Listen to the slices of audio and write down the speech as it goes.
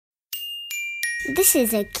This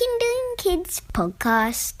is a Kinderling Kids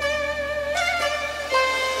podcast.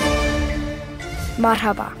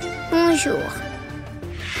 Marhaba. Bonjour.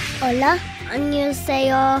 Hola.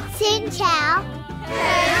 안녕하세요. Xin chào.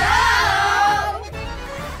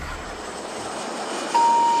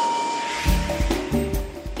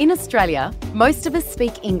 In Australia, most of us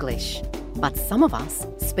speak English, but some of us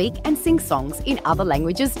speak and sing songs in other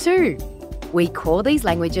languages too. We call these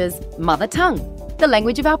languages mother tongue, the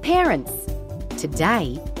language of our parents.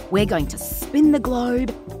 Today, we're going to spin the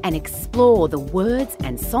globe and explore the words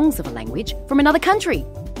and songs of a language from another country.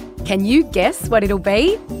 Can you guess what it'll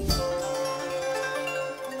be?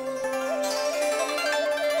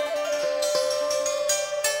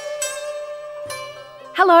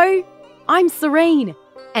 Hello, I'm Serene,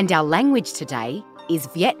 and our language today is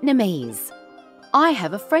Vietnamese. I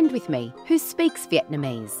have a friend with me who speaks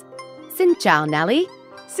Vietnamese. Xin chào, Nally.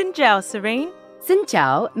 Xin chào, Serene. Xin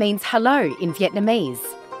chào means hello in Vietnamese.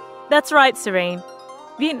 That's right, Serene.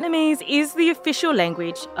 Vietnamese is the official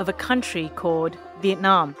language of a country called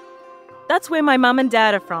Vietnam. That's where my mum and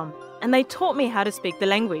dad are from, and they taught me how to speak the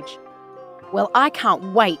language. Well, I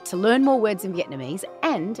can't wait to learn more words in Vietnamese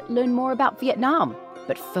and learn more about Vietnam.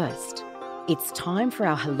 But first, it's time for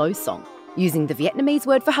our hello song, using the Vietnamese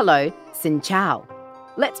word for hello, xin chào.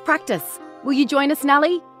 Let's practice. Will you join us,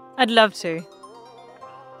 Nally? I'd love to.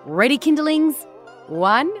 Ready, Kinderlings?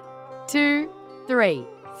 1, 2, 3.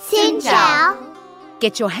 Xin chào.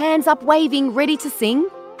 Get your hands up waving, ready to sing.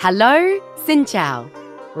 Hello, xin chào.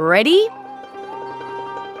 Ready?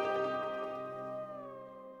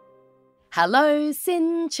 Hello,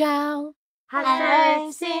 xin chào.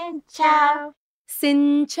 Hello, xin chào.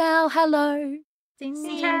 Xin chào, hello. Xin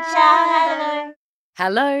chào, hello.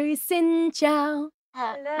 Hello, xin chào.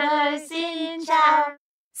 Hello, xin chào.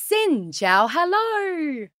 Xin chào,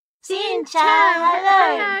 hello. Xin chào,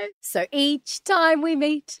 hello. So each time we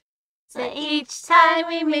meet, So each time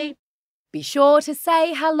we meet, be sure to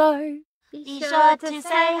say hello be sure to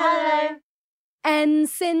say hello and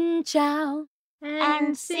xin chào,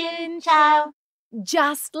 and xin chào,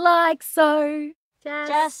 just like so.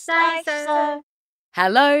 just like so.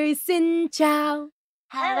 Hello, xin chào.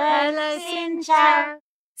 Hello, xin chào.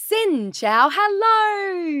 Xin chào,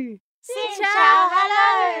 hello. Xin chào,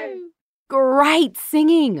 hello. Great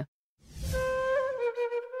singing.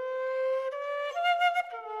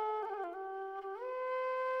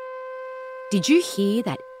 Did you hear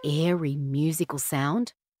that airy musical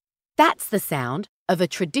sound? That's the sound of a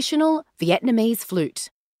traditional Vietnamese flute.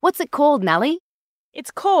 What's it called, Nally?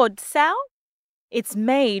 It's called sao. It's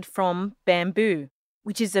made from bamboo,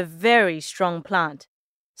 which is a very strong plant.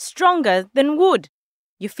 Stronger than wood.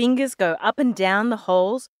 Your fingers go up and down the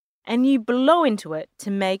holes and you blow into it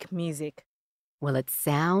to make music. Well, it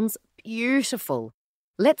sounds beautiful.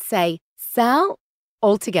 Let's say sao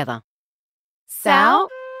all together. Sao.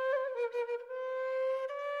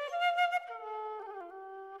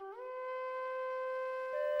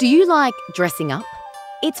 Do you like dressing up?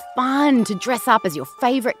 It's fun to dress up as your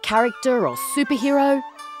favourite character or superhero,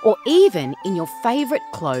 or even in your favourite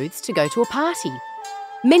clothes to go to a party.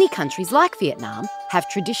 Many countries like Vietnam have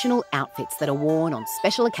traditional outfits that are worn on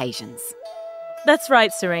special occasions. That's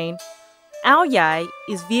right, Serene. Ao Dai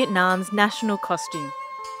is Vietnam's national costume.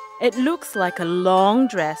 It looks like a long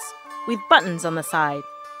dress with buttons on the side,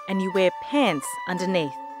 and you wear pants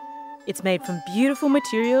underneath. It's made from beautiful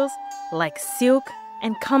materials like silk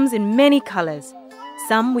and comes in many colours,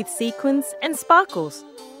 some with sequins and sparkles.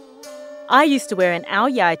 I used to wear an Ao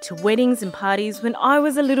Dai to weddings and parties when I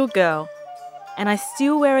was a little girl, and I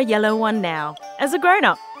still wear a yellow one now as a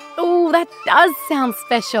grown-up. Oh, that does sound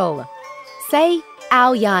special. Say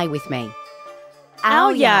Ao Dai with me.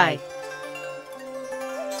 Ao Dai.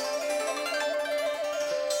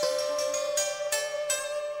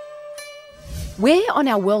 Where on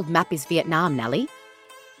our world map is Vietnam, Nally?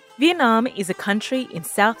 Vietnam is a country in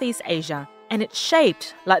Southeast Asia, and it's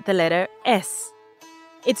shaped like the letter S.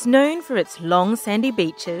 It's known for its long sandy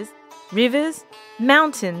beaches, rivers,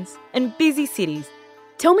 mountains, and busy cities.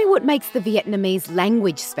 Tell me what makes the Vietnamese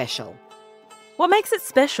language special. What makes it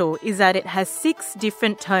special is that it has 6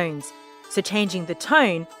 different tones, so changing the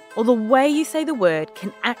tone or the way you say the word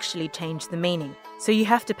can actually change the meaning, so you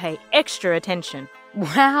have to pay extra attention.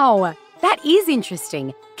 Wow, that is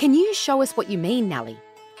interesting. Can you show us what you mean, Nally?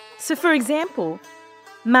 So for example,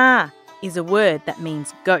 ma is a word that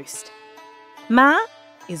means ghost. Ma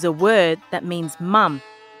is a word that means mum,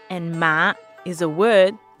 and ma is a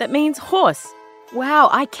word that means horse. Wow,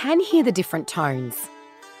 I can hear the different tones.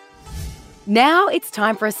 Now it's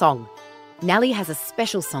time for a song. Nally has a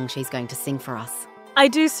special song she's going to sing for us. I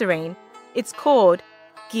do, Serene. It's called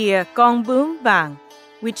Kia Gong Boom Vang,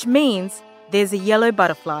 which means there's a yellow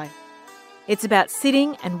butterfly. It's about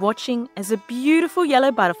sitting and watching as a beautiful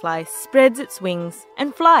yellow butterfly spreads its wings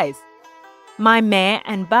and flies. My mare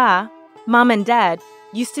and ba, Mum and Dad,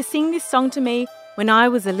 used to sing this song to me when I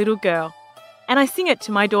was a little girl, and I sing it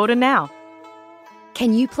to my daughter now.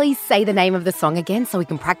 Can you please say the name of the song again so we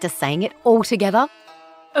can practice saying it all together?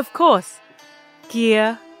 Of course.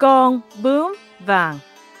 Kia Gong Boom Vang.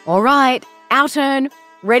 All right, our turn.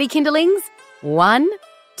 Ready, kindlings? 1,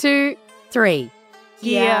 2, 3.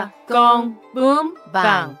 Kia Gong Boom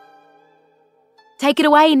Vang. Take it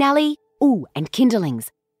away, Nellie. Ooh, and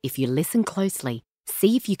kindlings, if you listen closely,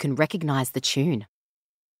 see if you can recognise the tune.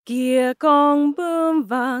 Kia Gong Boom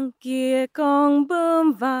Vang, Kia Gong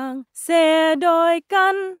Boom Vang, xe đôi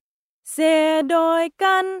cánh,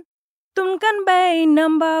 tung cánh bay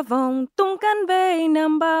năm ba vòng, tung cánh bay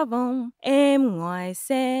năm ba vòng, em ngoài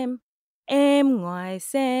xem.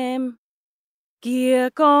 Kia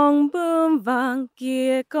Gong Boom Vang,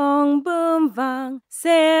 Kia Gong Boom Vang,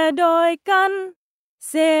 xe đôi cánh,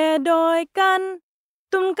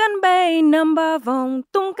 tung cánh bay năm ba vòng,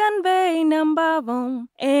 tung cánh bay năm ba vòng,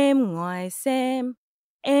 em ngoài xem.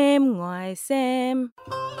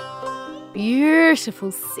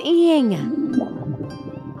 Beautiful singing.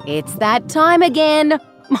 It's that time again.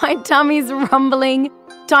 My tummy's rumbling.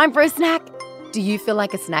 Time for a snack. Do you feel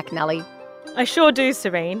like a snack, Nellie? I sure do,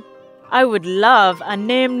 Serene. I would love a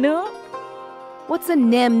nem nướng. What's a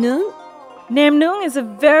nem nướng? Nem nướng is a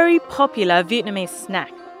very popular Vietnamese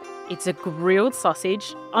snack. It's a grilled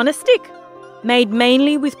sausage on a stick, made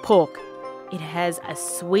mainly with pork. It has a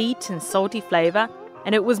sweet and salty flavour,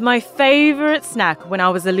 and it was my favourite snack when I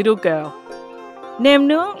was a little girl. Nem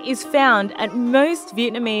nướng is found at most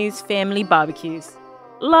Vietnamese family barbecues,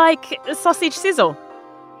 like a sausage sizzle.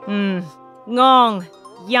 Ngon,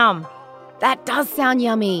 yum. That does sound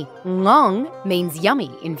yummy. Ngon means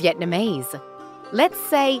yummy in Vietnamese. Let's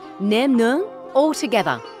say nem nướng all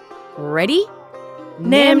together. Ready?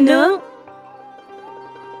 Nem nướng.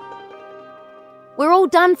 We're all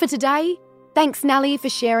done for today. Thanks, Nellie, for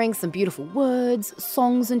sharing some beautiful words,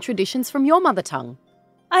 songs and traditions from your mother tongue.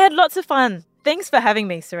 I had lots of fun. Thanks for having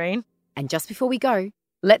me, Serene. And just before we go,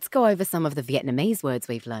 let's go over some of the Vietnamese words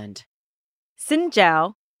we've learned. Xin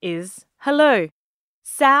chào is hello.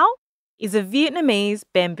 Sao is a Vietnamese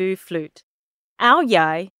bamboo flute. Áo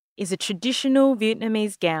dài is a traditional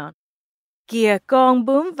Vietnamese gown. Kia Gong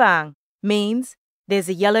Boom Vang means there's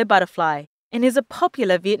a yellow butterfly and is a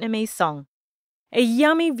popular Vietnamese song. A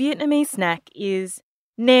yummy Vietnamese snack is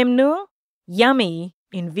nem nướng. Yummy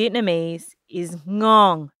in Vietnamese is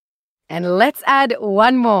ngon. And let's add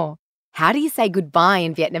one more. How do you say goodbye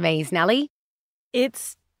in Vietnamese, Nellie?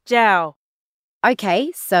 It's chào.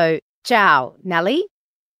 Okay, so ciao, Nellie.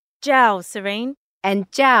 Chào, Serene.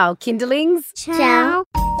 And ciao, kindlings. Ciao.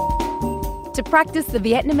 To practice the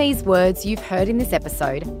Vietnamese words you've heard in this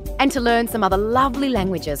episode and to learn some other lovely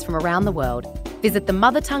languages from around the world, visit the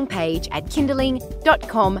Mother Tongue page at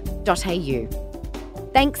kindling.com.au.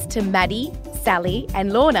 Thanks to Maddie, Sally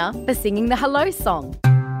and Lorna for singing the Hello song.